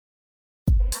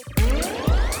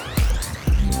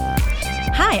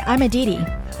Hi, I'm Aditi.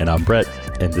 And I'm Brett,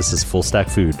 and this is Full Stack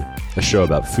Food, a show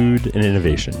about food and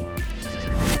innovation.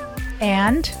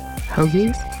 And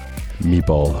hoagies?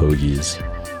 Meatball hoagies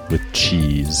with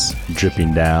cheese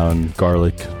dripping down,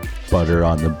 garlic, butter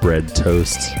on the bread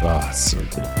toast. Ah, so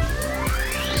good.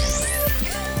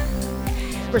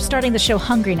 We're starting the show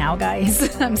hungry now,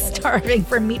 guys. I'm starving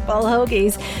for meatball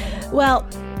hoagies. Well,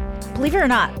 believe it or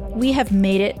not, we have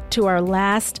made it to our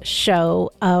last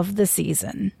show of the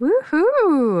season.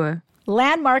 Woohoo!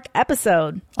 Landmark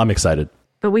episode. I'm excited.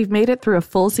 But we've made it through a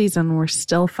full season. We're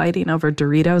still fighting over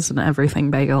Doritos and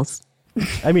everything bagels.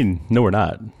 I mean, no, we're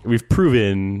not. We've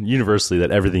proven universally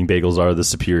that everything bagels are the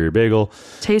superior bagel.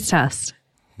 Taste test.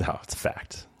 No, it's a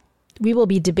fact. We will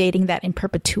be debating that in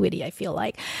perpetuity, I feel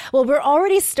like. Well, we're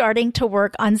already starting to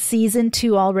work on season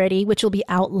 2 already, which will be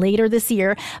out later this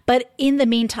year. But in the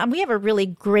meantime, we have a really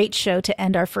great show to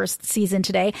end our first season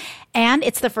today. And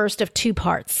it's the first of 2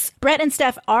 parts. Brett and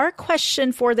Steph, our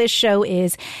question for this show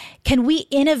is, can we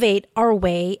innovate our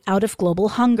way out of global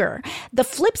hunger? The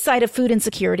flip side of food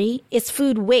insecurity is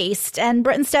food waste. And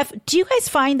Brett and Steph, do you guys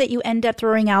find that you end up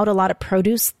throwing out a lot of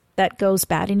produce that goes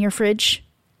bad in your fridge?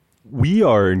 We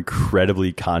are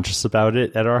incredibly conscious about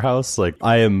it at our house. Like,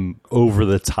 I am over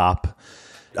the top.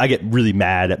 I get really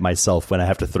mad at myself when I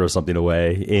have to throw something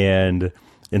away. And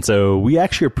so we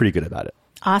actually are pretty good about it.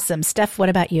 Awesome. Steph, what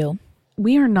about you?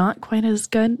 We are not quite as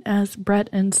good as Brett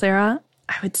and Sarah.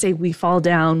 I would say we fall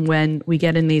down when we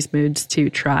get in these moods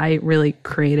to try really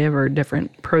creative or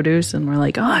different produce. And we're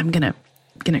like, oh, I'm going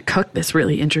to cook this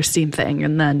really interesting thing.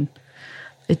 And then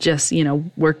it just,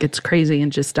 work gets crazy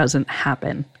and just doesn't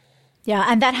happen. Yeah,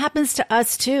 and that happens to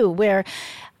us too, where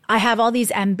I have all these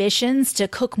ambitions to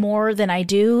cook more than I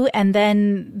do, and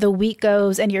then the week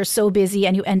goes and you're so busy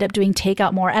and you end up doing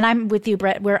takeout more. And I'm with you,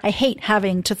 Brett, where I hate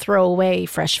having to throw away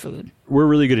fresh food. We're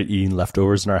really good at eating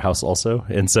leftovers in our house also.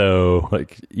 And so,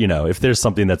 if there's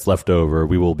something that's left over,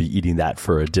 we will be eating that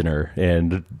for a dinner,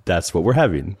 and that's what we're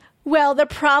having. Well, the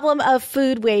problem of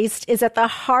food waste is at the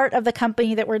heart of the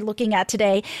company that we're looking at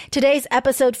today. Today's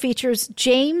episode features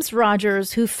James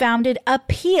Rogers, who founded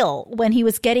Apeel when he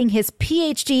was getting his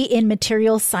PhD in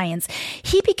materials science.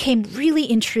 He became really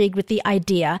intrigued with the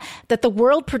idea that the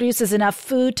world produces enough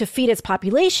food to feed its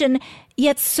population,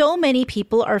 yet so many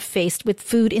people are faced with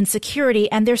food insecurity,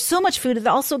 and there's so much food that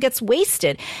also gets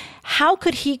wasted. How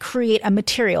could he create a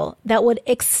material that would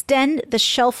extend the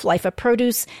shelf life of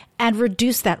produce and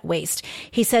reduce that waste?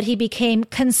 He said he became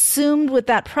consumed with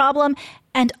that problem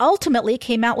and ultimately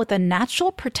came out with a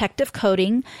natural protective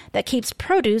coating that keeps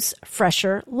produce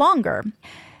fresher longer.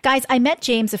 Guys, I met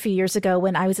James a few years ago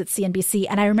when I was at CNBC,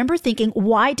 and I remember thinking,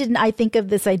 why didn't I think of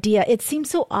this idea? It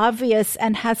seems so obvious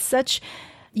and has such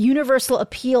universal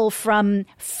appeal from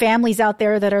families out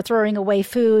there that are throwing away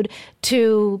food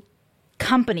to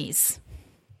companies.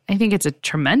 I think it's a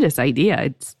tremendous idea.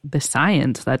 It's the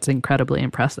science that's incredibly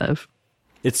impressive.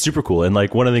 It's super cool. And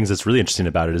one of the things that's really interesting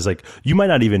about it is you might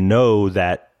not even know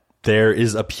that there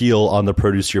is Apeel on the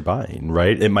produce you're buying,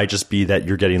 right? It might just be that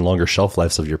you're getting longer shelf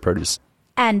lives of your produce.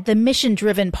 And the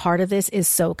mission-driven part of this is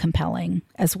so compelling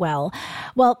as well.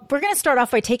 Well, we're going to start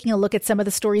off by taking a look at some of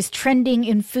the stories trending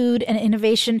in food and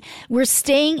innovation. We're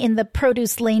staying in the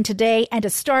produce lane today. And to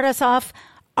start us off,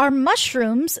 are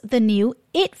mushrooms the new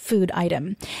it food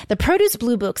item? The Produce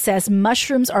Blue Book says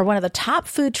mushrooms are one of the top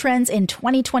food trends in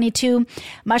 2022.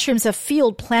 Mushrooms have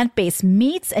fueled plant-based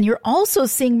meats, and you're also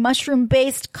seeing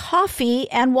mushroom-based coffee,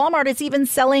 and Walmart is even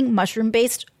selling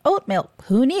mushroom-based oat milk.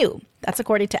 Who knew? That's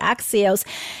according to Axios.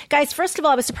 Guys, first of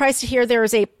all, I was surprised to hear there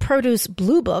is a Produce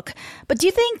Blue Book, but do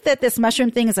you think that this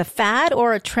mushroom thing is a fad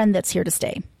or a trend that's here to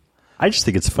stay? I just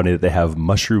think it's funny that they have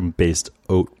mushroom-based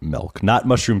oat milk, not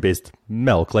mushroom-based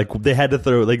milk. They had to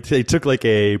throw, they took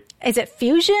a... Is it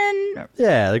fusion?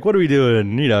 Yeah, what are we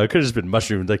doing? It could have just been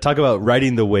mushroom. Talk about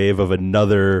riding the wave of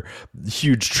another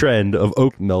huge trend of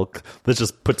oat milk. Let's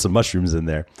just put some mushrooms in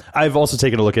there. I've also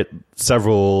taken a look at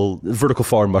several vertical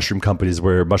farm mushroom companies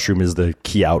where mushroom is the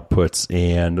key outputs,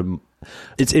 and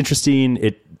it's interesting.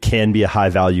 It can be a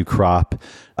high-value crop.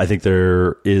 I think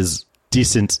there is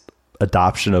decent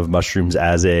adoption of mushrooms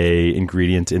as a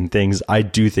ingredient in things. I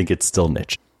do think it's still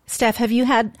niche. Steph, have you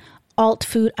had alt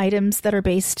food items that are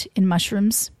based in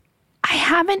mushrooms? I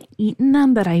haven't eaten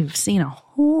them, but I've seen a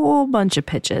whole bunch of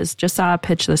pitches. Just saw a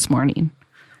pitch this morning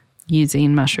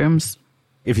using mushrooms.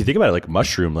 If you think about it,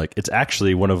 mushroom, it's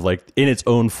actually one of in its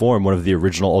own form, one of the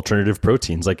original alternative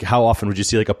proteins. How often would you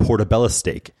see a portobello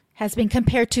steak? Has been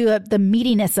compared to the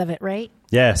meatiness of it, right?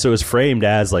 Yeah, so it was framed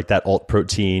as that alt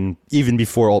protein, even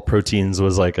before alt proteins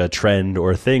was a trend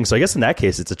or a thing. So I guess in that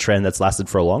case, it's a trend that's lasted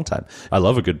for a long time. I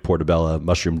love a good portobello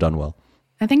mushroom done well.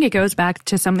 I think it goes back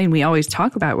to something we always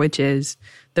talk about, which is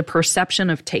the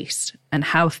perception of taste and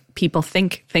how people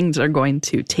think things are going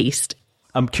to taste.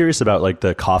 I'm curious about like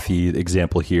the coffee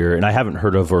example here, and I haven't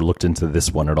heard of or looked into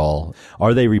this one at all.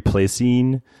 Are they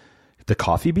replacing the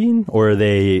coffee bean, or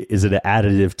is it an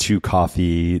additive to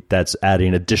coffee that's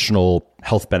adding additional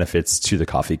health benefits to the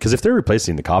coffee? Because if they're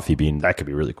replacing the coffee bean, that could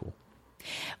be really cool.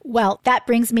 Well, that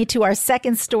brings me to our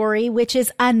second story, which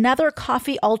is another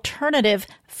coffee alternative,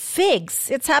 figs.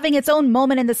 It's having its own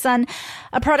moment in the sun.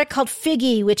 A product called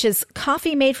Figgy, which is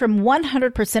coffee made from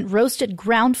 100% roasted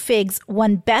ground figs,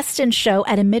 won Best in Show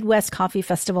at a Midwest Coffee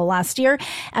Festival last year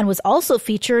and was also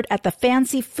featured at the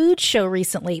Fancy Food Show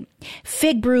recently.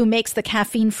 Fig Brew makes the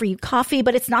caffeine-free coffee,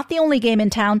 but it's not the only game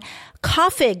in town.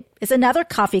 Coffig is another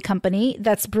coffee company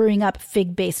that's brewing up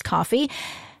fig-based coffee.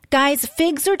 Guys,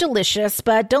 figs are delicious,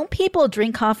 but don't people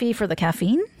drink coffee for the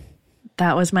caffeine?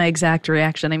 That was my exact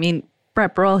reaction. I mean,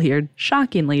 Brett Burrell here,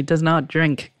 shockingly, does not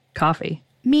drink coffee.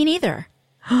 Me neither.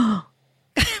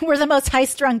 We're the most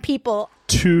high-strung people.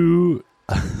 2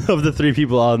 of the 3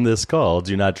 people on this call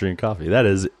do not drink coffee. That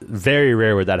is very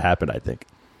rare where that happened, I think.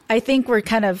 I think we're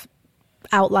kind of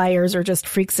outliers or just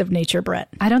freaks of nature, Brett.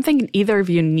 I don't think either of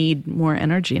you need more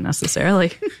energy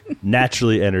necessarily.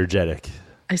 Naturally energetic.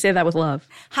 I say that with love.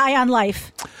 High on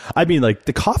life. I mean, like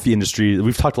the coffee industry,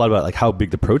 we've talked a lot about like how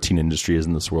big the protein industry is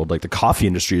in this world. Like the coffee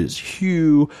industry is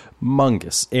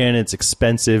humongous and it's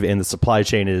expensive, and the supply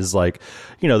chain is like,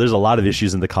 there's a lot of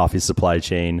issues in the coffee supply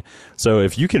chain. So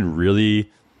if you can really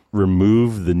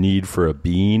remove the need for a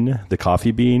bean, the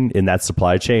coffee bean in that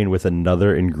supply chain with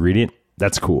another ingredient,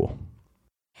 that's cool.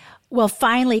 Well,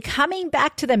 finally, coming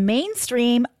back to the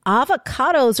mainstream,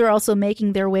 avocados are also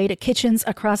making their way to kitchens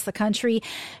across the country.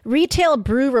 Retail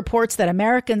Brew reports that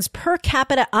Americans' per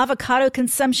capita avocado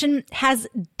consumption has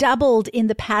doubled in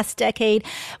the past decade.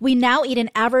 We now eat an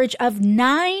average of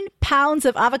 9 pounds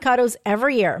of avocados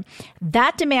every year.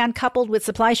 That demand, coupled with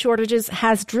supply shortages,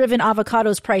 has driven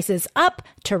avocados prices up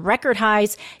to record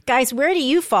highs. Guys, where do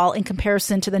you fall in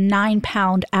comparison to the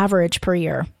 9-pound average per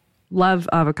year? Love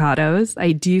avocados.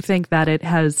 I do think that it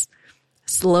has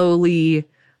slowly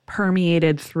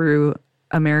permeated through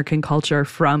American culture,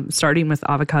 from starting with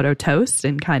avocado toast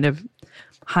and kind of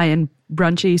high-end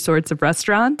brunchy sorts of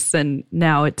restaurants. And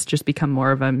now it's just become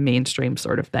more of a mainstream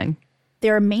sort of thing.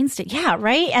 They're a mainstay. Yeah,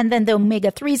 right? And then the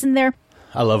omega-3s in there.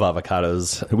 I love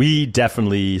avocados. We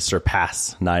definitely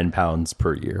surpass 9 pounds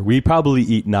per year. We probably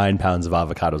eat 9 pounds of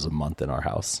avocados a month in our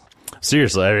house.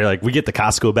 Seriously, I mean, like we get the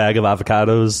Costco bag of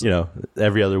avocados,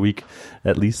 every other week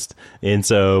at least. And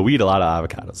so we eat a lot of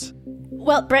avocados.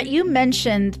 Well, Brett, you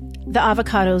mentioned the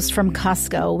avocados from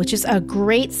Costco, which is a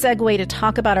great segue to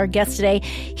talk about our guest today.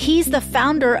 He's the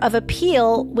founder of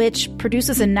Apeel, which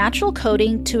produces a natural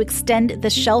coating to extend the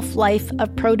shelf life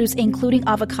of produce, including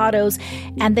avocados.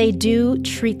 And they do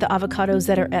treat the avocados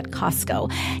that are at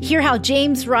Costco. Hear how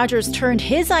James Rogers turned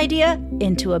his idea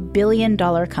into a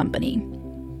billion-dollar company.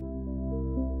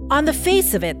 On the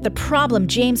face of it, the problem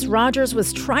James Rogers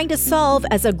was trying to solve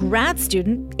as a grad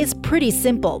student is pretty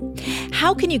simple.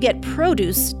 How can you get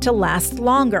produce to last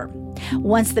longer?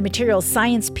 Once the materials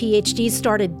science PhD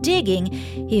started digging,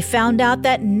 he found out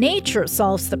that nature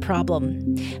solves the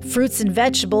problem. Fruits and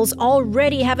vegetables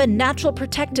already have a natural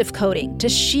protective coating to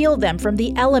shield them from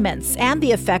the elements and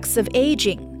the effects of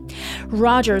aging.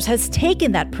 Rogers has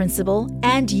taken that principle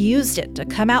and used it to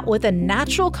come out with a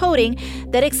natural coating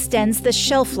that extends the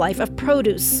shelf life of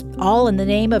produce, all in the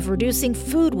name of reducing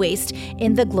food waste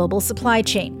in the global supply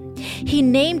chain. He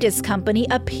named his company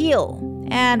Apeel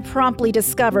and promptly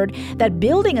discovered that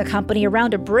building a company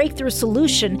around a breakthrough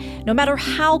solution, no matter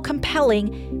how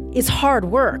compelling, is hard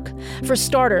work. For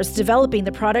starters, developing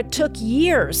the product took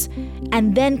years,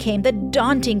 and then came the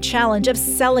daunting challenge of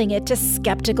selling it to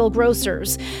skeptical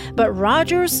grocers. But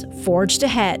Rogers forged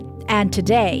ahead, and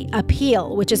today,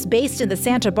 Apeel, which is based in the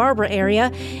Santa Barbara area,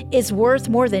 is worth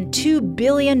more than $2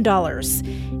 billion.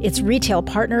 Its retail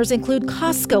partners include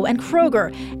Costco and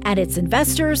Kroger, and its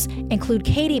investors include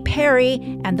Katy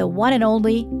Perry and the one and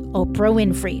only Oprah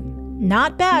Winfrey.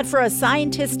 Not bad for a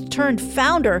scientist turned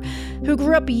founder who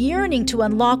grew up yearning to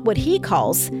unlock what he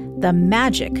calls the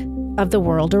magic of the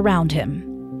world around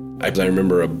him. I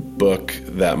remember a book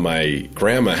that my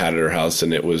grandma had at her house,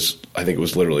 and I think it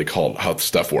was literally called How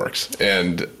Stuff Works.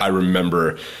 And I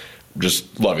remember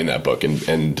just loving that book.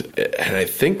 And I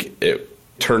think it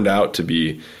turned out to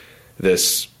be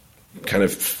this kind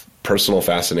of personal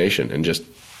fascination and just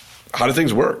how do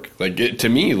things work? To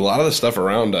me, a lot of the stuff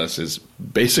around us is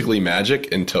basically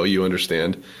magic until you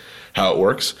understand how it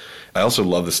works. I also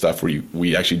love the stuff where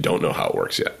we actually don't know how it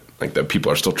works yet. like that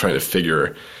people are still trying to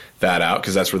figure that out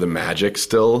because that's where the magic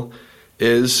still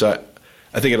is. So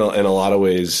I think in a lot of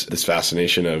ways, this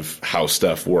fascination of how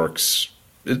stuff works,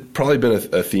 it's probably been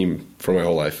a theme for my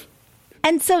whole life.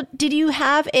 And so did you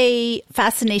have a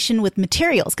fascination with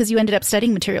materials because you ended up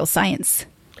studying material science?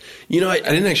 I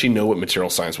didn't actually know what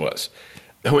material science was.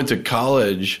 I went to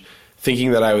college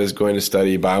thinking that I was going to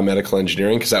study biomedical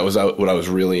engineering because that was what I was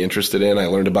really interested in. I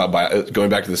learned about going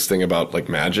back to this thing about like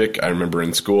magic. I remember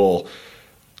in school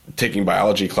taking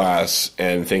biology class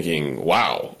and thinking,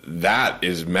 wow, that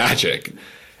is magic.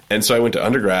 And so I went to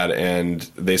undergrad and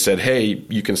they said, hey,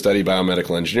 you can study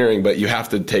biomedical engineering, but you have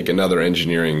to take another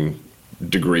engineering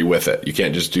degree with it. You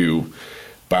can't just do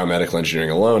biomedical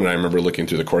engineering alone. And I remember looking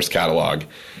through the course catalog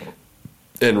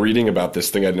and reading about this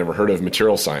thing I'd never heard of,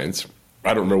 material science. I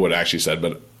don't remember what it actually said,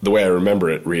 but the way I remember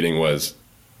it reading was,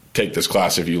 take this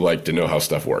class if you like to know how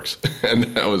stuff works. And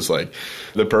that was like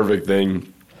the perfect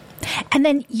thing. And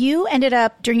then you ended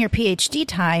up, during your PhD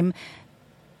time,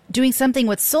 doing something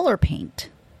with solar paint.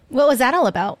 What was that all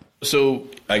about? So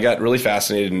I got really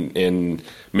fascinated in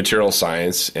material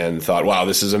science and thought, wow,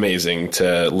 this is amazing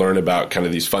to learn about kind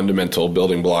of these fundamental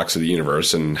building blocks of the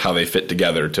universe and how they fit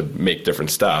together to make different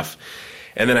stuff.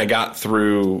 And then I got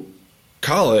through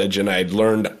college and I'd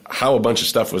learned how a bunch of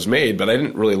stuff was made, but I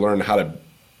didn't really learn how to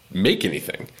make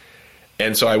anything.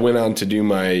 And so I went on to do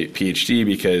my PhD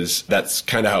because that's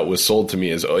kind of how it was sold to me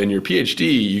is, in your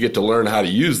PhD, you get to learn how to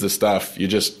use the stuff you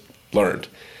just learned.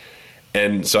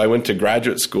 And so I went to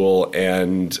graduate school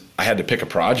and I had to pick a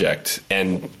project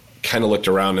and kind of looked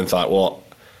around and thought, well,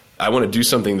 I want to do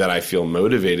something that I feel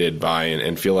motivated by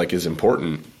and feel like is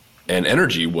important. And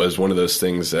energy was one of those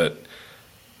things that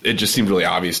it just seemed really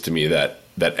obvious to me that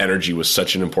energy was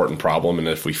such an important problem. And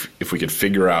if we could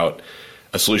figure out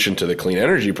a solution to the clean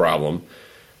energy problem,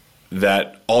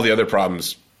 that all the other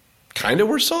problems kind of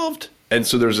were solved. And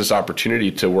so there was this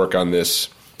opportunity to work on this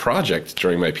project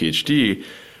during my PhD,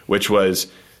 which was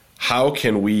how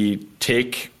can we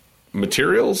take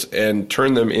materials and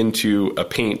turn them into a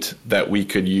paint that we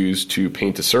could use to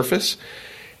paint a surface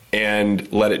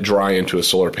and let it dry into a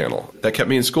solar panel. That kept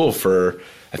me in school for,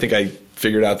 I think I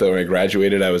figured out that when I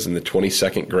graduated, I was in the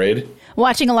 22nd grade.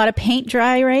 Watching a lot of paint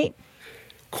dry, right?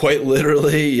 Quite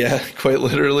literally, yeah. Quite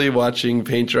literally watching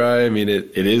paint dry. I mean,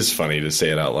 it is funny to say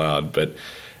it out loud, but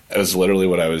it was literally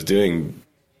what I was doing.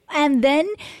 And then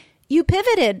you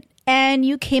pivoted and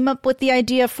you came up with the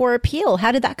idea for Apeel.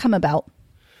 How did that come about?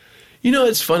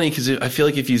 It's funny because I feel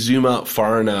like if you zoom out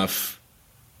far enough,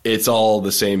 it's all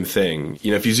the same thing.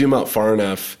 If you zoom out far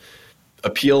enough,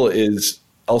 Apeel is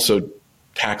also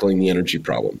tackling the energy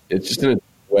problem. It's just in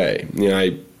a way.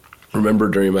 I remember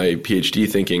during my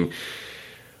PhD thinking,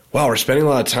 wow, we're spending a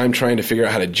lot of time trying to figure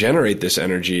out how to generate this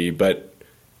energy, but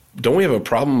don't we have a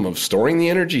problem of storing the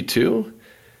energy too?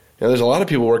 There's a lot of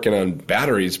people working on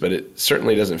batteries, but it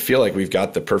certainly doesn't feel like we've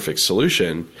got the perfect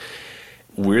solution.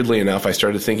 Weirdly enough, I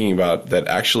started thinking about that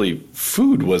actually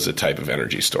food was a type of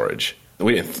energy storage.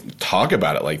 We didn't talk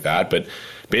about it like that, but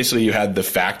basically you had the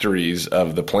factories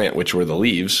of the plant, which were the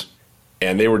leaves,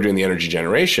 and they were doing the energy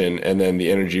generation, and then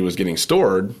the energy was getting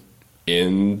stored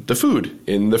in the food,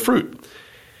 in the fruit.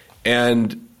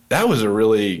 And that was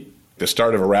the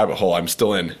start of a rabbit hole I'm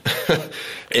still in.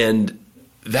 And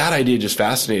that idea just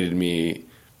fascinated me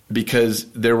because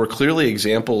there were clearly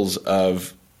examples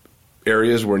of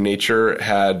areas where nature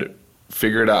had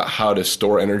figured out how to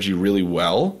store energy really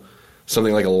well,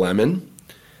 something like a lemon.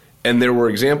 And there were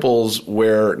examples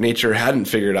where nature hadn't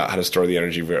figured out how to store the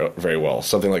energy very, very well,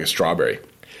 something like a strawberry.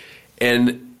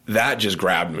 And that just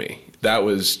grabbed me. That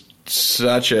was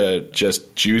such a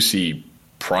just juicy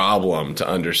problem to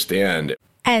understand.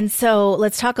 And so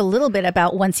let's talk a little bit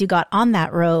about once you got on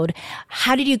that road,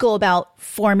 how did you go about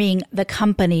forming the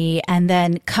company and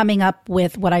then coming up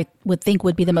with what I would think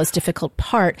would be the most difficult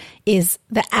part is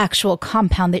the actual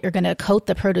compound that you're going to coat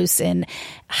the produce in.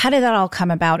 How did that all come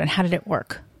about and how did it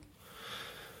work?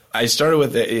 I started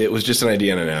with it was just an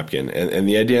idea on a napkin. And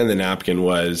the idea on the napkin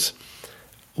was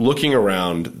looking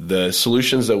around, the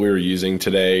solutions that we were using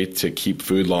today to keep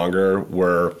food longer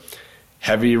were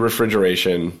heavy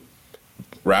refrigeration,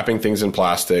 wrapping things in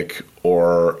plastic,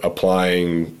 or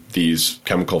applying these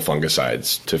chemical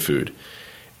fungicides to food.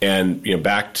 And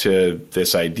back to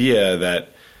this idea that,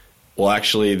 well,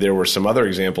 actually there were some other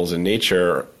examples in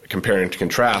nature comparing to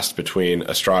contrast between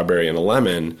a strawberry and a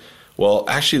lemon. Well,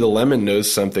 actually the lemon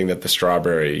knows something that the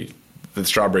strawberry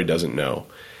doesn't know.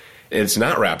 It's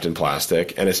not wrapped in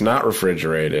plastic, and it's not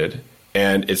refrigerated,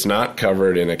 and it's not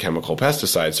covered in a chemical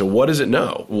pesticide. So what does it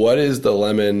know? What is the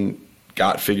lemon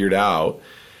got figured out?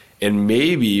 And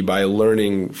maybe by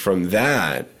learning from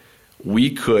that, we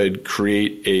could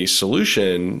create a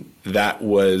solution that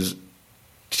was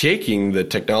taking the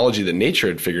technology that nature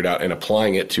had figured out and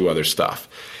applying it to other stuff.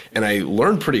 And I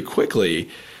learned pretty quickly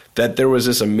that there was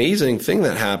this amazing thing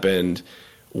that happened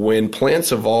when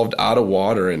plants evolved out of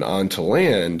water and onto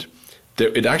land.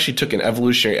 It actually took an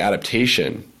evolutionary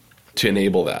adaptation to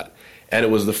enable that. And it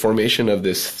was the formation of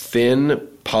this thin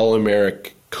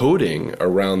polymeric coating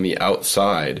around the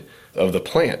outside of the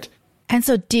plant. And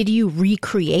so did you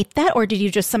recreate that, or did you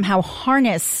just somehow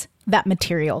harness that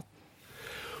material?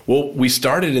 Well, we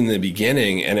started in the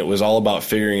beginning, and it was all about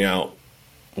figuring out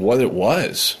what it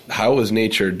was. How was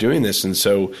nature doing this? And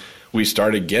so we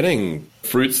started getting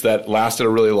fruits that lasted a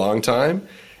really long time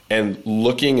and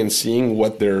looking and seeing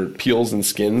what their peels and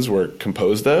skins were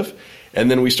composed of. And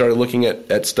then we started looking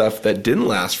at stuff that didn't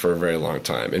last for a very long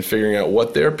time and figuring out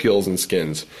what their peels and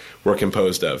skins were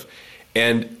composed of.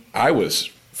 And I was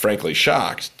frankly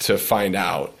shocked to find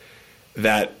out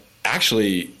that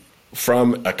actually,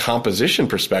 from a composition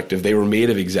perspective, they were made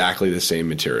of exactly the same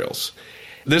materials.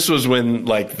 This was when,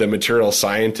 like, the material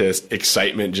scientist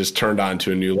excitement just turned on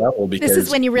to a new level. Because this is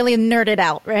when you really nerded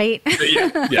out, right?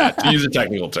 yeah, to use a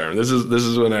technical term. This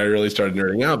is when I really started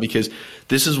nerding out, because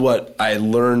this is what I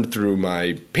learned through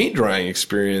my paint drying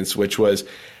experience, which was,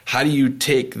 how do you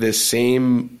take the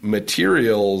same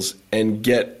materials and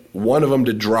get one of them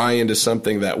to dry into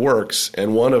something that works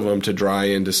and one of them to dry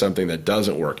into something that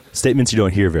doesn't work? Statements you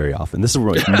don't hear very often. This is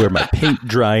where my paint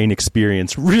drying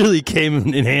experience really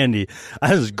came in handy.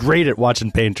 I was great at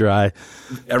watching paint dry.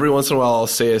 Every once in a while, I'll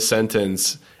say a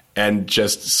sentence and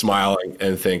just smile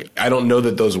and think, I don't know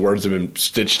that those words have been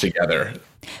stitched together.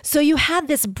 So you had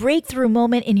this breakthrough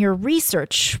moment in your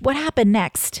research. What happened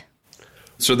next?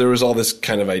 So there was all this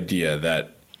kind of idea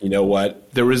that, you know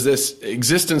what, there was this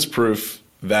existence proof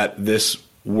that this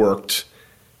worked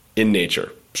in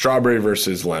nature. Strawberry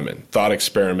versus lemon. Thought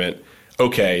experiment.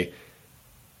 Okay,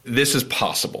 this is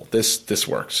possible. This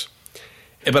works.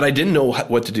 But I didn't know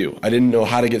what to do. I didn't know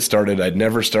how to get started. I'd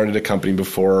never started a company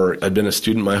before. I'd been a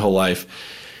student my whole life.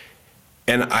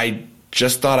 And I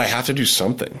just thought I have to do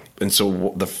something. And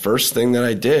so the first thing that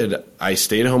I did, I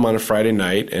stayed home on a Friday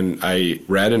night and I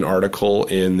read an article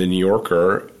in the New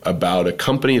Yorker about a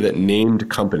company that named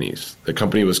companies. The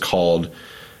company was called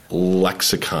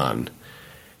Lexicon.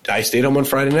 I stayed home on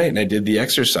Friday night and I did the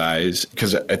exercise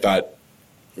because I thought,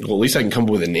 well, at least I can come up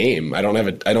with a name. I don't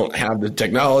have the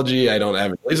technology. At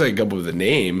least I can come up with a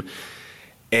name.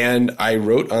 And I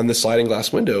wrote on the sliding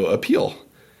glass window, Apeel,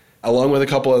 along with a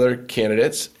couple other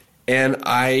candidates. And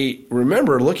I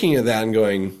remember looking at that and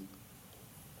going,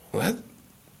 well,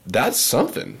 that's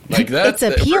something. Like that. It's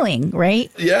appealing,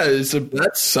 right? Yeah,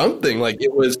 that's something. Like,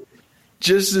 it was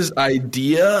just this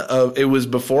idea of, it was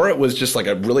before it was just like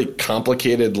a really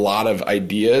complicated lot of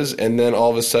ideas. And then all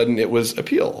of a sudden it was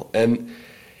Apeel. And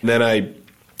then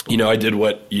I did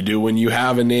what you do when you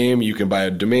have a name. You can buy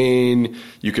a domain,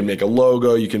 you can make a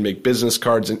logo, you can make business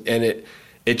cards, and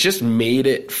it just made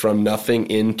it from nothing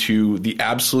into the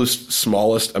absolute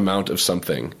smallest amount of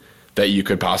something that you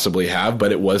could possibly have,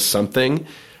 but it was something.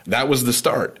 That was the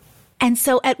start. And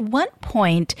so at what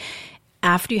point,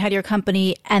 after you had your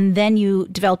company and then you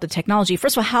developed the technology,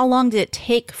 first of all, how long did it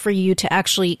take for you to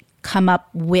actually come up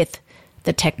with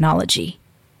the technology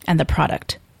and the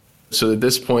product? So at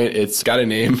this point, it's got a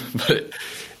name, but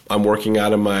I'm working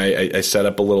out of I set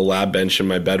up a little lab bench in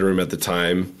my bedroom at the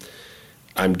time.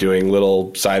 I'm doing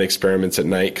little side experiments at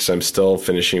night because I'm still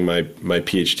finishing my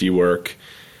PhD work.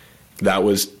 That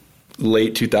was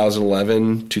late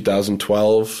 2011,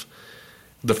 2012.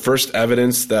 The first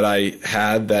evidence that I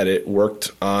had that it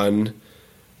worked on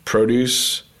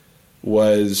produce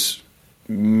was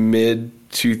mid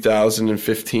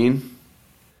 2015.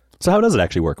 So how does it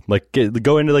actually work? Like,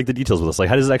 go into like the details with us. Like,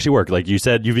 how does it actually work? Like you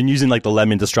said, you've been using like the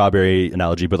lemon to strawberry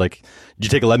analogy, but like, did you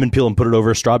take a lemon peel and put it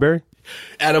over a strawberry?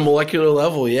 At a molecular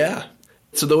level, yeah.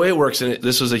 So the way it works, and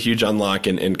this was a huge unlock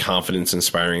and confidence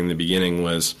inspiring in the beginning,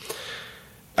 was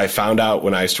I found out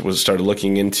when I started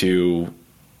looking into,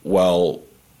 well,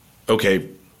 okay,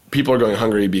 people are going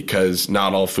hungry because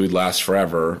not all food lasts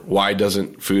forever. Why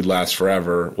doesn't food last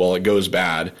forever? Well, it goes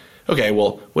bad. Okay,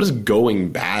 well, what does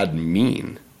going bad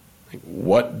mean? Like,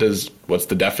 what's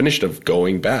the definition of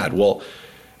going bad? Well,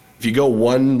 if you go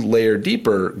one layer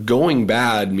deeper, going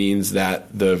bad means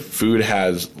that the food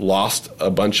has lost a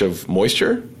bunch of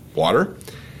moisture, water,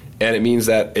 and it means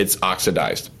that it's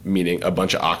oxidized, meaning a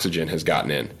bunch of oxygen has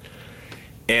gotten in.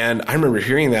 And I remember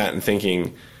hearing that and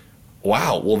thinking,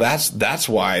 wow, well, that's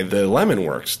why the lemon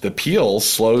works. The peel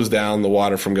slows down the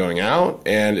water from going out,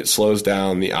 and it slows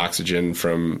down the oxygen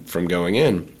from going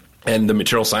in. And the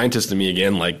material scientist in me,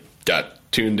 again, like, got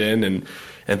tuned in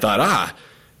and thought,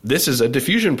 this is a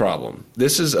diffusion problem.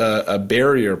 This is a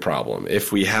barrier problem.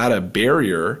 If we had a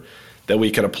barrier that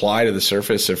we could apply to the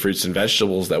surface of fruits and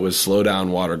vegetables that would slow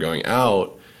down water going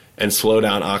out and slow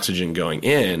down oxygen going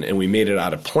in, and we made it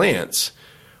out of plants,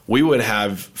 we would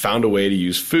have found a way to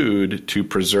use food to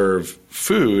preserve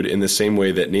food in the same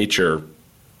way that nature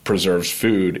preserves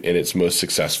food in its most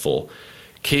successful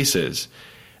cases.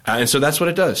 And so that's what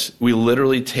it does. We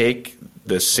literally take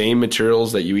the same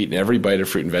materials that you eat in every bite of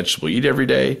fruit and vegetable you eat every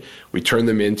day. We turn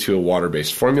them into a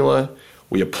water-based formula.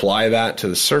 We apply that to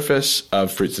the surface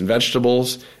of fruits and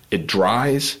vegetables. It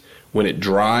dries. When it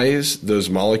dries, those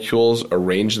molecules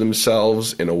arrange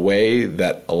themselves in a way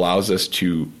that allows us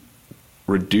to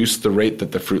reduce the rate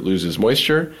that the fruit loses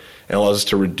moisture and allows us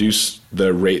to reduce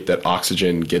the rate that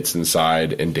oxygen gets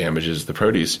inside and damages the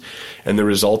produce. And the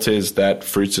result is that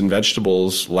fruits and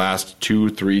vegetables last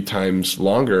 2-3 times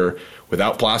longer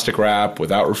without plastic wrap,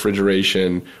 without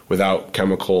refrigeration, without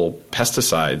chemical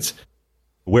pesticides.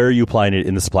 Where are you applying it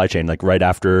in the supply chain? Like right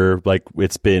after like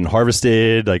it's been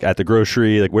harvested, like at the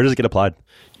grocery, like where does it get applied?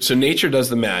 So nature does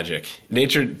the magic.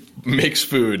 Nature makes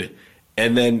food,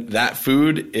 and then that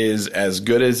food is as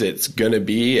good as it's going to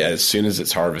be as soon as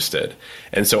it's harvested.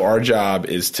 And so our job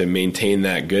is to maintain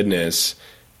that goodness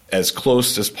as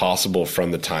close as possible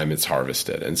from the time it's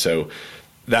harvested. And so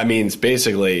that means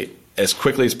basically as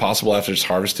quickly as possible after it's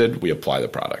harvested, we apply the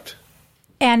product.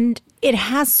 And it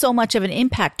has so much of an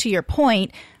impact, to your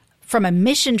point, from a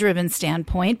mission-driven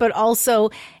standpoint, but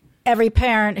also every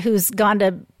parent who's gone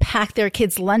to pack their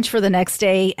kids' lunch for the next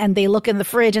day and they look in the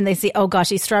fridge and they see, oh gosh,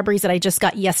 these strawberries that I just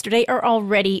got yesterday are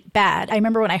already bad. I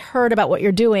remember when I heard about what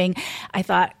you're doing, I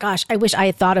thought, gosh, I wish I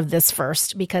had thought of this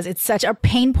first, because it's such a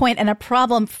pain point and a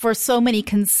problem for so many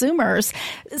consumers.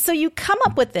 So you come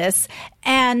up with this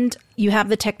and you have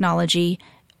the technology.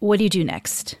 What do you do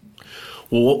next?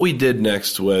 Well, what we did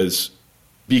next was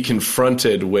be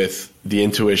confronted with the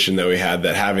intuition that we had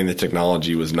that having the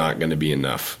technology was not going to be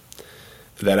enough.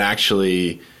 That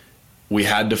actually we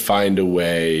had to find a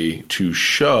way to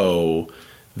show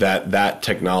that that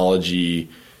technology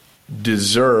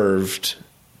deserved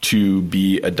to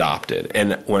be adopted.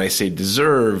 And when I say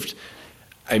deserved,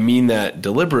 I mean that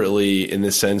deliberately in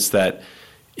the sense that,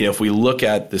 you know, if we look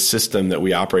at the system that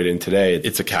we operate in today,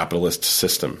 it's a capitalist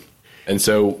system. And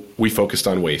so we focused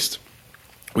on waste.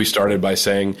 We started by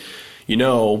saying, we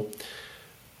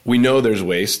know there's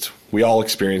waste. We all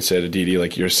experience it, Aditi,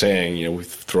 like you're saying. We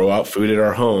throw out food at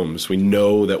our homes. We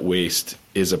know that waste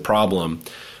is a problem.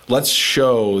 Let's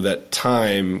show that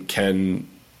time can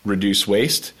reduce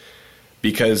waste,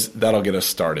 because that'll get us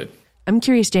started. I'm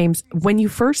curious, James, when you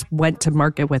first went to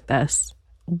market with this,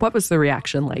 what was the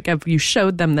reaction like? You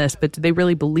showed them this, but did they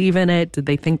really believe in it? Did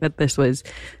they think that this was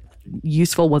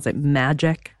useful? Was it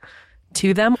magic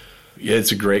to them? Yeah,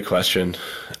 it's a great question.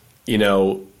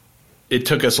 It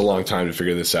took us a long time to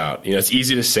figure this out. It's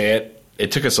easy to say it.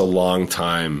 It took us a long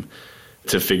time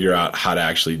to figure out how to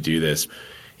actually do this.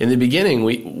 In the beginning,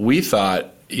 we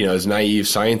thought, as naive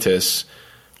scientists,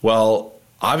 well,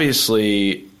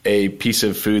 obviously a piece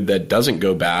of food that doesn't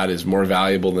go bad is more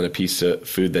valuable than a piece of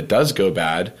food that does go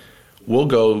bad. We'll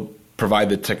go provide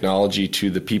the technology to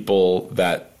the people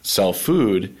that sell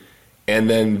food, and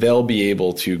then they'll be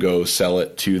able to go sell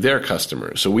it to their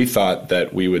customers. So we thought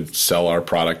that we would sell our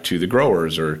product to the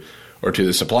growers or to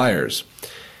the suppliers.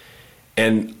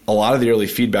 And a lot of the early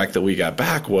feedback that we got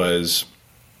back was,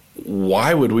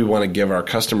 why would we want to give our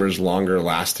customers longer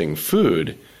lasting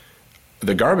food?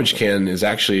 The garbage can is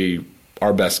actually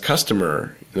our best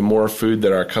customer. The more food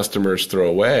that our customers throw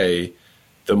away,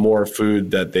 the more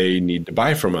food that they need to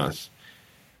buy from us.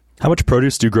 How much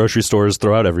produce do grocery stores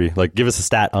throw out give us a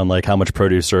stat on how much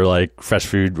produce or fresh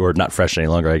food, or not fresh any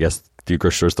longer, I guess, do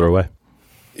grocery stores throw away?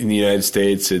 In the United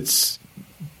States, it's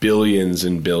billions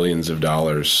and billions of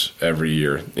dollars every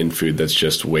year in food that's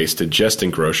just wasted just in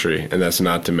grocery. And that's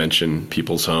not to mention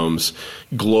people's homes.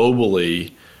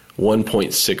 Globally,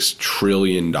 $1.6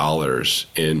 trillion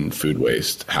in food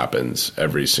waste happens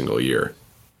every single year.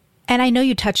 And I know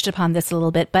you touched upon this a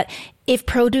little bit, but if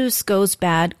produce goes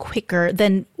bad quicker,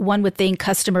 then one would think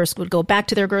customers would go back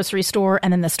to their grocery store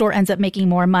and then the store ends up making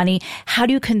more money. How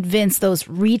do you convince those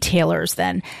retailers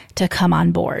then to come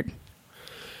on board?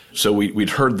 So we'd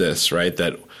heard this, right,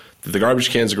 that the garbage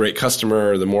can is a great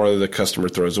customer. The more the customer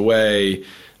throws away,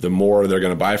 the more they're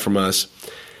going to buy from us.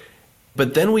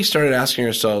 But then we started asking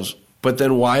ourselves, but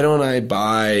then why don't I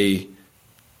buy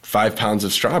 5 pounds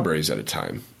of strawberries at a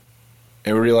time?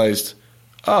 And we realized,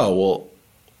 well,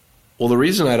 the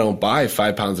reason I don't buy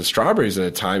 5 pounds of strawberries at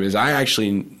a time is I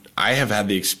have had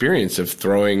the experience of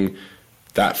throwing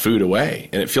that food away,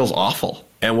 and it feels awful.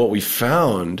 And what we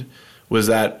found was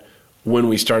that when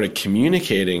we started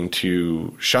communicating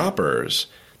to shoppers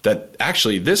that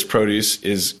actually this produce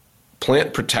is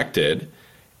plant protected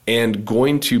and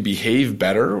going to behave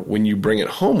better when you bring it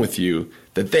home with you,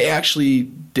 that they actually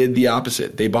did the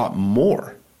opposite. They bought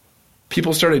more.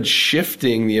 People started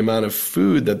shifting the amount of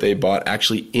food that they bought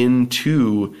actually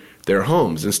into their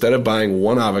homes. Instead of buying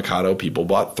one avocado, people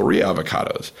bought 3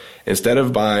 avocados. Instead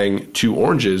of buying 2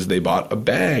 oranges, they bought a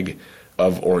bag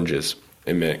of oranges.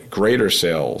 It meant greater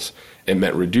sales. It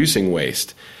meant reducing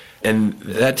waste. And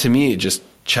that, to me, just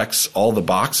checks all the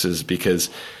boxes because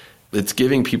it's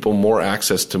giving people more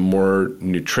access to more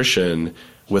nutrition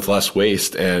with less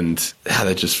waste. And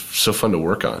that's just so fun to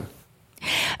work on.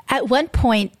 At what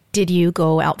point did you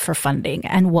go out for funding,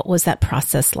 and what was that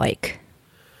process like?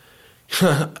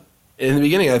 In the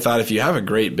beginning, I thought if you have a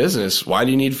great business, why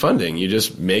do you need funding? You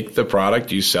just make the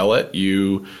product, you sell it,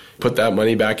 you put that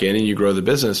money back in, and you grow the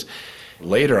business.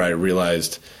 Later, I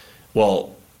realized,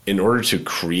 well, in order to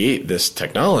create this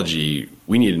technology,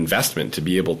 we need investment to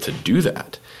be able to do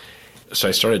that. So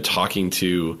I started talking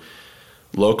to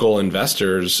local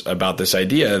investors about this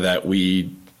idea that we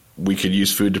could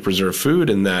use food to preserve food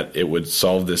and that it would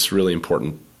solve this really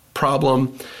important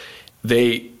problem.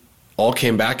 They all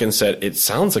came back and said, it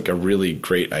sounds like a really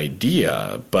great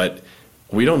idea, but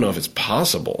we don't know if it's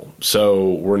possible.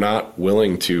 So we're not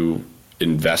willing to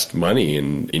invest money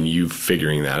in you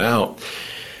figuring that out.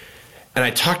 And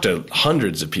I talked to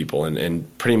hundreds of people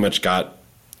and pretty much got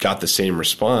the same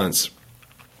response.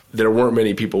 There weren't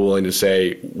many people willing to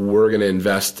say, we're going to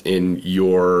invest in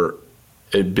your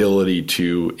ability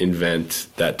to invent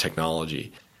that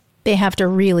technology. They have to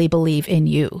really believe in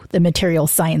you, the material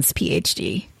science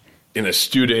PhD. In a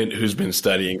student who's been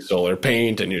studying solar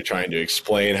paint and you're trying to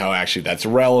explain how actually that's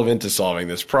relevant to solving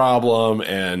this problem.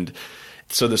 And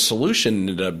so the solution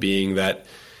ended up being that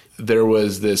there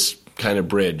was this kind of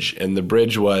bridge. And the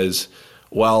bridge was,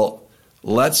 well,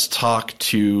 let's talk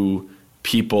to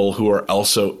people who are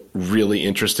also really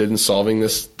interested in solving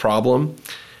this problem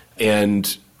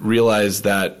and realize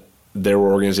that there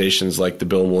were organizations like the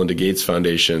Bill and Melinda Gates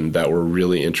Foundation that were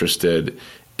really interested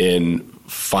in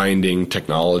finding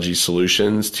technology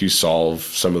solutions to solve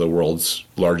some of the world's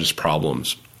largest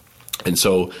problems. And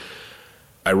so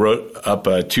I wrote up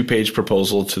a 2-page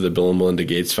proposal to the Bill and Melinda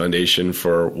Gates Foundation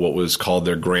for what was called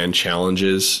their Grand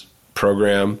Challenges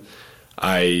program.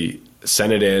 I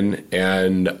sent it in,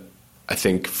 and I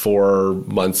think 4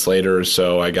 months later or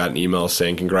so, I got an email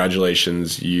saying,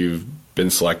 congratulations, you've been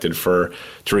selected to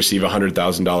receive a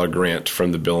 $100,000 grant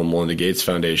from the Bill and Melinda Gates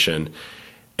Foundation.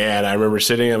 And I remember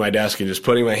sitting at my desk and just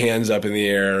putting my hands up in the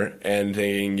air and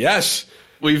thinking, yes,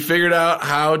 we figured out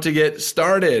how to get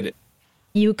started.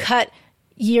 You cut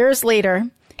years later,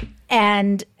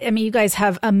 and I mean, you guys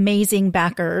have amazing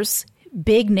backers,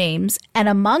 big names, and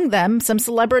among them, some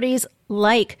celebrities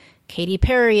like Katy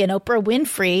Perry and Oprah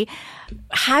Winfrey.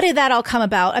 How did that all come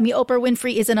about? I mean, Oprah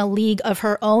Winfrey is in a league of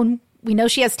her own. We know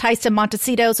she has ties to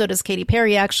Montecito, so does Katy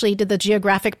Perry, actually. Did the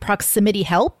geographic proximity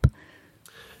help?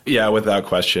 Yeah, without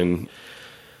question.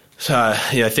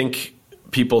 I think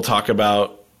people talk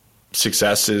about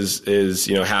success is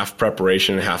half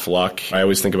preparation and half luck. I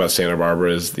always think about Santa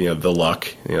Barbara as the luck.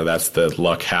 That's the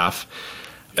luck half.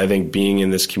 I think being in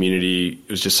this community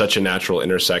was just such a natural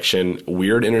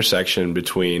weird intersection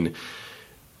between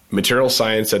material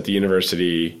science at the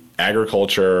university,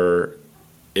 agriculture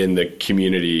in the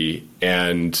community,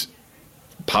 and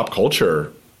pop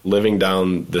culture living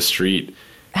down the street.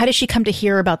 How did she come to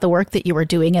hear about the work that you were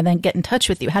doing and then get in touch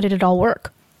with you? How did it all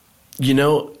work?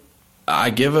 I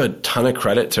give a ton of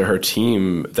credit to her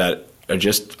team that are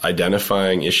just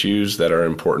identifying issues that are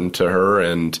important to her.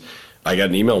 And I got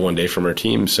an email one day from her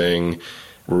team saying,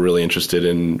 we're really interested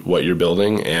in what you're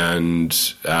building and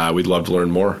we'd love to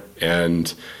learn more.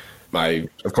 And I,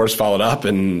 of course, followed up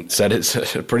and said it's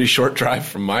a pretty short drive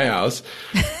from my house.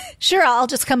 Sure, I'll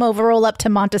just come over, roll up to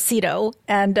Montecito,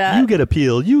 and you get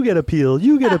Apeel, you get Apeel,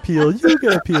 you get Apeel, you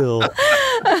get Apeel.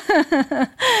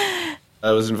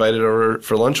 I was invited over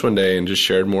for lunch one day and just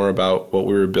shared more about what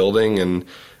we were building and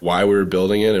why we were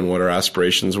building it and what our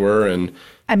aspirations were. And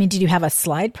I mean, did you have a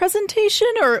slide presentation,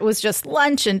 or it was just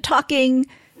lunch and talking?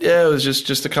 Yeah, it was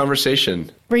just a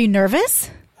conversation. Were you nervous?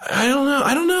 I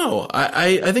don't know.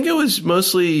 I think it was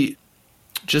mostly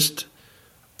just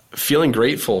feeling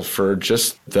grateful for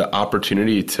just the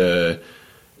opportunity to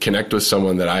connect with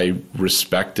someone that I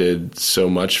respected so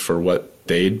much for what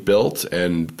they'd built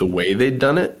and the way they'd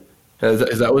done it. And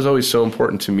that was always so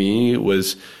important to me,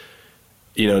 was,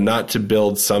 not to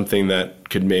build something that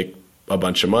could make a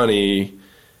bunch of money,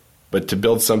 but to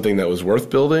build something that was worth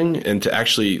building and to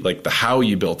actually like the how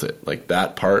you built it, like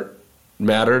that part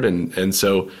mattered. And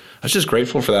so I was just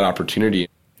grateful for that opportunity.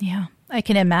 Yeah, I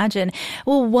can imagine.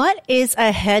 Well, what is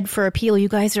ahead for Apeel? You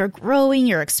guys are growing,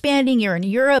 you're expanding, you're in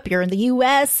Europe, you're in the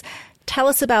US. Tell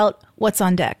us about what's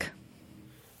on deck.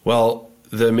 Well,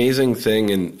 the amazing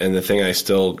thing and the thing I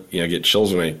still get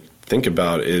chills when I think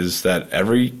about is that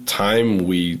every time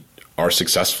we are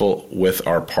successful with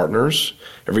our partners,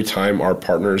 every time our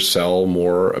partners sell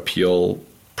more Apeel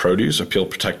produce, Apeel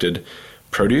protected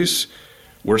produce,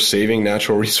 we're saving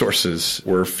natural resources.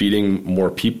 We're feeding more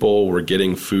people. We're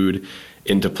getting food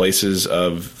into places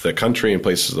of the country and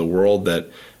places of the world that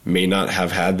may not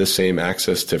have had the same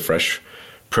access to fresh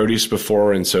produce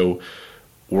before. And so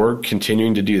we're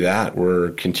continuing to do that.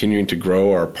 We're continuing to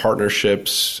grow our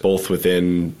partnerships, both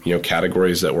within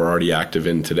categories that we're already active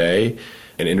in today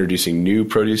and introducing new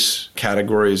produce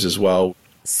categories as well.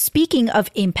 Speaking of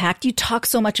impact, you talk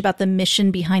so much about the mission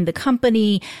behind the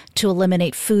company to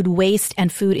eliminate food waste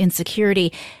and food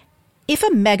insecurity. If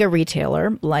a mega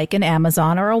retailer like an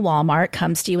Amazon or a Walmart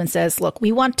comes to you and says, look,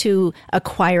 we want to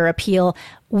acquire Apeel,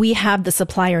 we have the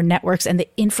supplier networks and the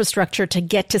infrastructure to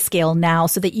get to scale now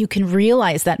so that you can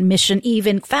realize that mission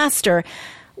even faster,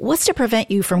 what's to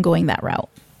prevent you from going that route?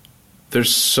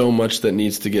 There's so much that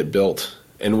needs to get built.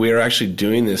 And we are actually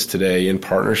doing this today in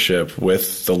partnership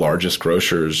with the largest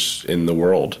grocers in the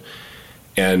world.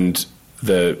 And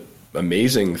the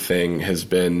amazing thing has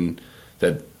been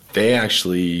that they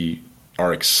actually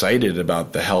are excited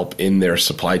about the help in their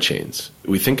supply chains.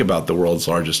 We think about the world's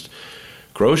largest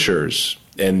grocers,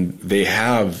 and they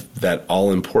have that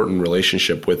all-important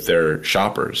relationship with their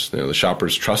shoppers. The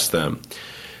shoppers trust them.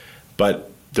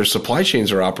 But their supply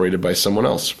chains are operated by someone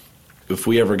else. If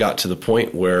we ever got to the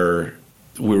point where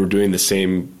we were doing the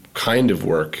same kind of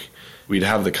work, we'd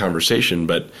have the conversation.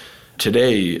 But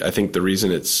today, I think the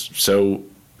reason it's so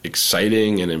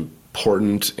exciting and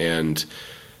important and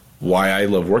why I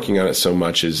love working on it so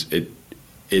much is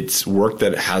it's work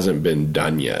that hasn't been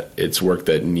done yet. It's work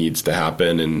that needs to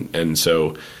happen. And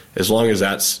so as long as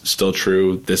that's still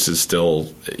true, this is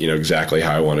still exactly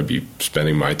how I want to be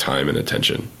spending my time and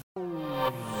attention. All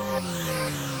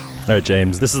right,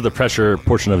 James, this is the pressure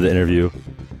portion of the interview.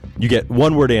 You get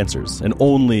one-word answers and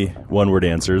only one-word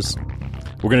answers.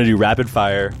 We're going to do rapid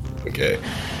fire. Okay.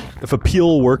 If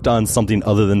Apeel worked on something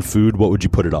other than food, what would you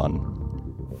put it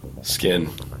on? Skin.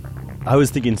 I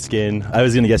was thinking skin. I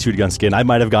was going to guess you would have gone skin. I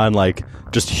might have gone like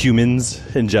just humans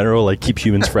in general, like keep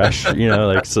humans fresh,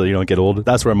 like so you don't get old.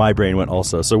 That's where my brain went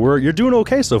also. So you're doing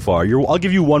okay so far. I'll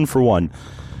give you one for one.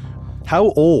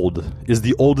 How old is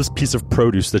the oldest piece of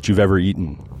produce that you've ever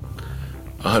eaten?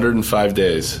 105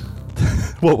 days.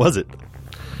 What was it?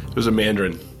 It was a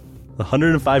mandarin.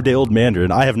 105-day-old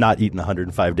mandarin. I have not eaten a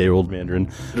 105-day-old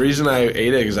mandarin. The reason I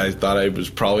ate it is I thought I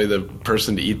was probably the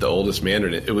person to eat the oldest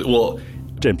mandarin. It was,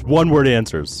 James, one-word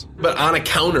answers. But on a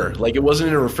counter. Like, it wasn't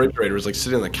in a refrigerator. It was, like,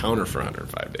 sitting on the counter for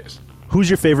 105 days. Who's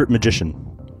your favorite magician?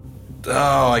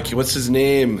 Oh, what's his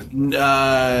name?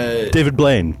 David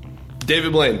Blaine.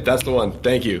 David Blaine. That's the one.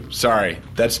 Thank you. Sorry.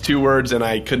 That's 2 words, and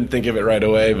I couldn't think of it right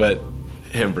away, but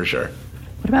him for sure.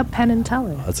 What about Penn and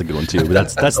Teller? That's a good one, too.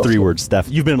 But that's 3 words, Steph.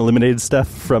 You've been eliminated, Steph,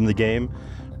 from the game.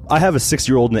 I have a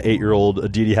 6-year-old and an 8-year-old.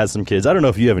 Aditi has some kids. I don't know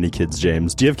if you have any kids,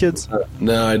 James. Do you have kids?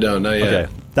 No, I don't. Not yet.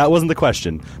 Okay. That wasn't the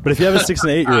question. But if you have a 6 and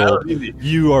 8-year-old,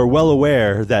 you are well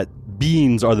aware that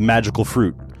beans are the magical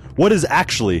fruit. What is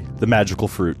actually the magical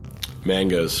fruit?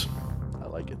 Mangoes. I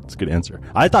like it. It's a good answer.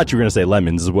 I thought you were going to say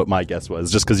lemons is what my guess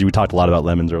was, just because you talked a lot about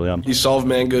lemons early on. You solve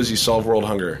mangoes, you solve world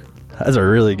hunger. That's a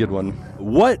really good one.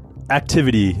 What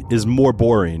activity is more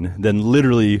boring than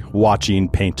literally watching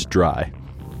paint dry?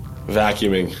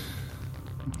 Vacuuming.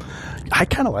 I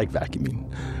kind of like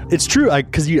vacuuming. It's true,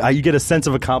 because you get a sense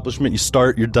of accomplishment. You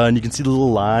start, you're done. You can see the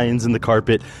little lines in the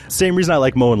carpet. Same reason I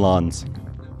like mowing lawns.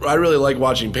 I really like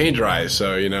watching paint dry,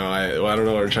 so, I don't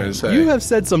know what you're trying to say. You have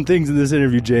said some things in this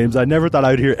interview, James. I never thought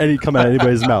I would hear any come out of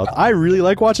anybody's mouth. I really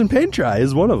like watching paint dry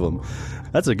is one of them.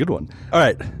 That's a good one. All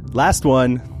right, last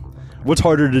one. What's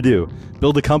harder to do?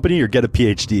 Build a company or get a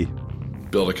PhD?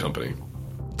 Build a company.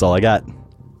 That's all I got.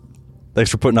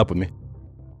 Thanks for putting up with me.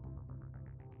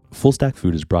 Full Stack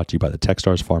Food is brought to you by the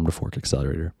Techstars Farm to Fork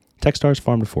Accelerator. Techstars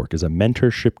Farm to Fork is a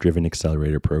mentorship-driven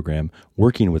accelerator program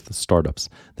working with the startups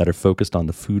that are focused on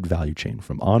the food value chain,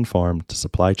 from on-farm to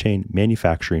supply chain,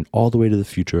 manufacturing, all the way to the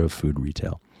future of food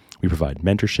retail. We provide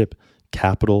mentorship,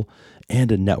 capital,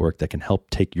 and a network that can help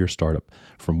take your startup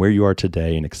from where you are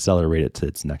today and accelerate it to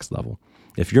its next level.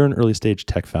 If you're an early-stage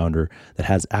tech founder that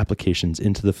has applications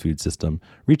into the food system,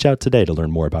 reach out today to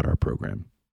learn more about our program.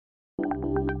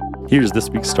 Here's this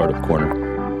week's Startup Corner.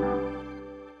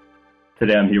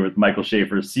 Today I'm here with Michael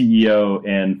Schaefer, CEO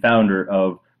and founder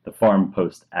of the Farm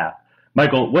Post app.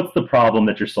 Michael, what's the problem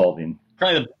that you're solving?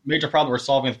 Currently, the major problem we're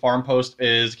solving with Farm Post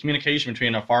is communication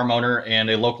between a farm owner and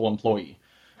a local employee.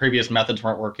 Previous methods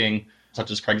weren't working, such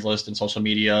as Craigslist and social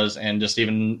medias, and just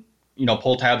even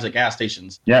pull tabs at gas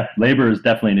stations. Yeah, labor is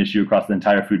definitely an issue across the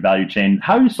entire food value chain.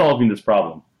 How are you solving this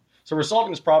problem? So we're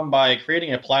solving this problem by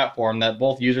creating a platform that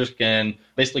both users can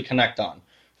basically connect on.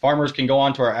 Farmers can go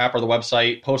onto our app or the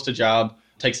website, post a job.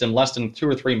 It takes them less than 2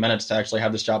 or 3 minutes to actually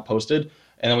have this job posted.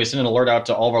 And then we send an alert out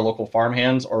to all of our local farm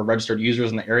hands or registered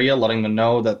users in the area, letting them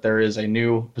know that there is a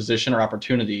new position or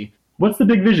opportunity. What's the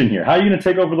big vision here? How are you going to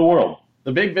take over the world?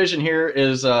 The big vision here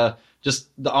is just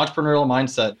the entrepreneurial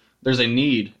mindset. There's a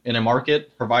need in a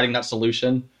market, providing that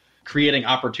solution, creating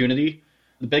opportunity.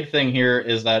 The big thing here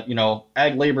is that,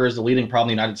 ag labor is the leading problem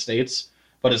in the United States,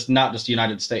 but it's not just the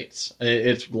United States.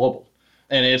 It's global.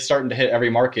 And it's starting to hit every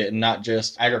market and not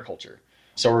just agriculture.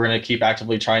 So we're going to keep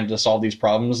actively trying to solve these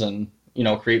problems and,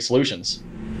 create solutions.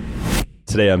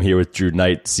 Today I'm here with Drew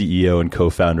Knight, CEO and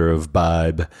co-founder of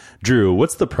Bibe. Drew,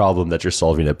 what's the problem that you're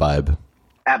solving at Bibe?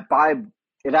 At Bibe,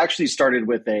 it actually started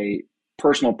with a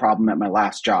personal problem at my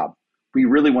last job. We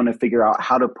really want to figure out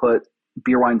how to put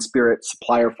beer, wine, spirit,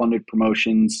 supplier-funded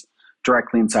promotions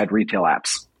directly inside retail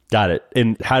apps. Got it.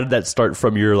 And how did that start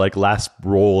from your last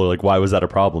role? Why was that a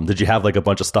problem? Did you have a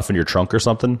bunch of stuff in your trunk or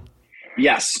something?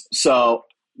 Yes. So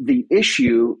the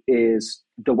issue is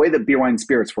the way that beer, wine,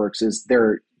 spirits works is there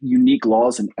are unique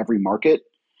laws in every market.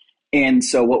 And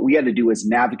so what we had to do is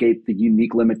navigate the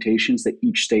unique limitations that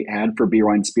each state had for beer,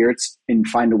 wine, spirits and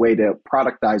find a way to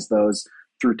productize those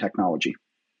through technology.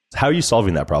 How are you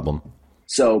solving that problem?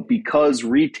 So because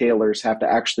retailers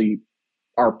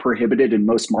are prohibited in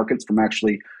most markets from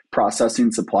actually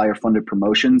processing supplier-funded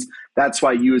promotions, that's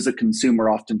why you as a consumer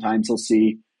oftentimes will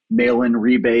see mail-in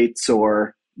rebates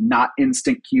or not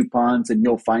instant coupons, and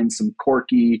you'll find some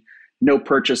quirky, no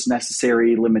purchase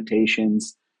necessary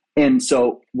limitations. And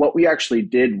so what we actually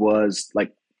did was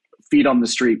feet on the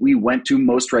street. We went to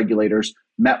most regulators,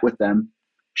 met with them,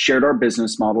 shared our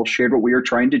business model, shared what we were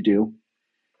trying to do,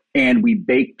 and we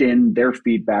baked in their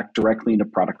feedback directly into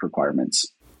product requirements.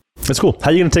 That's cool. How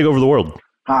are you going to take over the world?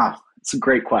 It's a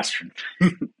great question.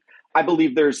 I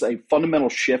believe there's a fundamental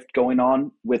shift going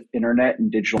on with internet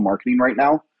and digital marketing right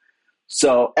now.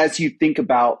 So as you think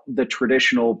about the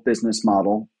traditional business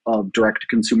model of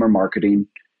direct-to-consumer marketing,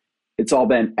 it's all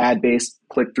been ad-based,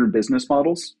 click-through business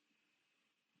models.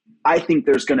 I think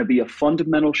there's going to be a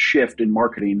fundamental shift in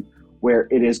marketing where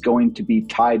it is going to be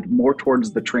tied more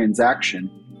towards the transaction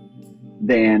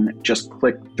than just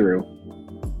click-through.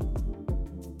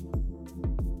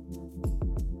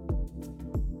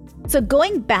 So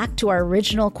going back to our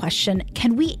original question,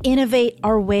 can we innovate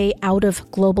our way out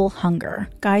of global hunger?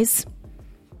 Guys?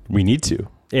 We need to.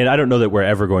 And I don't know that we're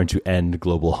ever going to end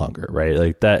global hunger,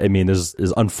 right? There's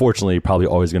unfortunately probably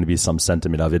always going to be some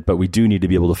sentiment of it, but we do need to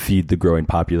be able to feed the growing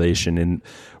population. And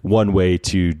one way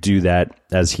to do that,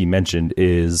 as he mentioned,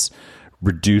 is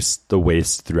reduce the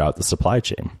waste throughout the supply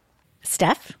chain.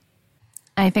 Steph?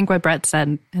 I think what Brett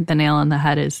said hit the nail on the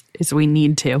head is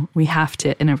we have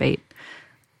to innovate.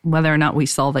 Whether or not we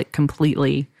solve it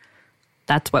completely,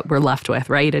 that's what we're left with,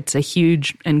 right? It's a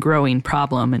huge and growing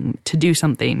problem. And to do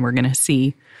something, we're going to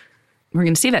see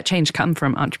that change come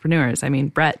from entrepreneurs.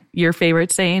 Brett, your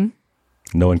favorite saying?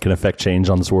 No one can affect change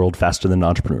on this world faster than an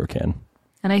entrepreneur can.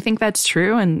 And I think that's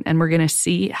true. And we're going to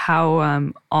see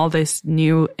how all this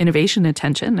new innovation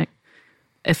attention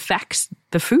affects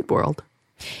the food world.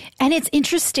 And it's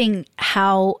interesting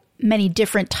how many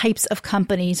different types of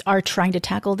companies are trying to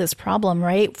tackle this problem,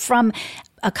 right? From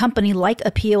a company like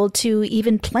Apeel to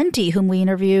even Plenty, whom we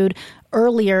interviewed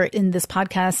earlier in this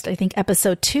podcast, I think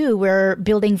episode 2, we're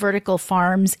building vertical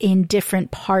farms in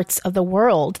different parts of the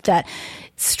world that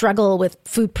struggle with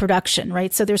food production,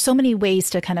 right? So there's so many ways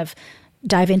to kind of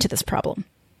dive into this problem.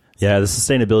 Yeah, the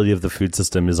sustainability of the food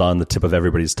system is on the tip of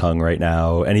everybody's tongue right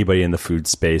now. Anybody in the food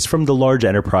space, from the large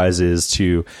enterprises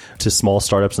to small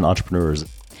startups and entrepreneurs.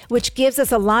 Which gives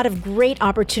us a lot of great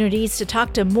opportunities to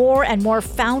talk to more and more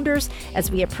founders as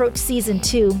we approach season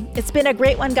 2. It's been a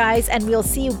great one, guys, and we'll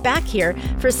see you back here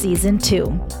for season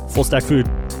 2. Full Stack Food.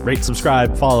 Rate,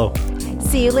 subscribe, follow.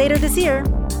 See you later this year.